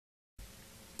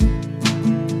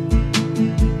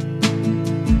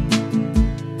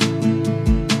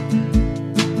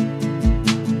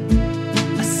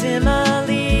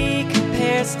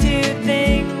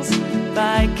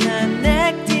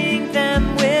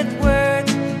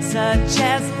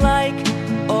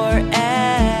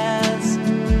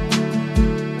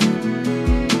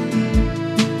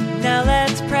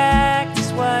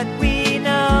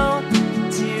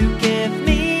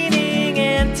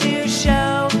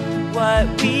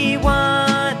what we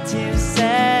want to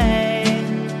say.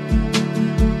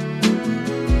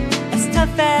 As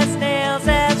tough as nails,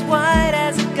 as white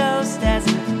as a ghost, as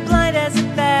blind as a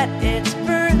bat, it's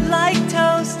burnt like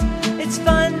toast. It's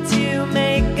fun to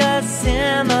make a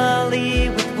simile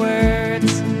with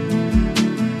words.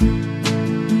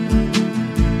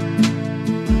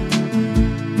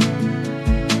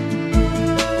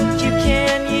 You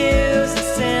can use a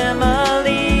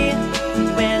simile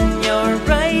when you're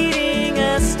writing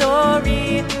a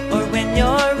story or when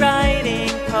you're writing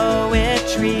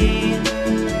poetry.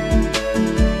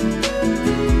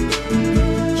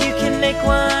 You can make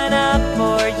one up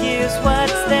or use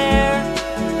what's there,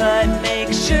 but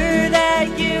make sure that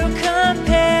you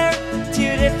compare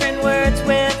two different words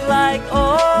with like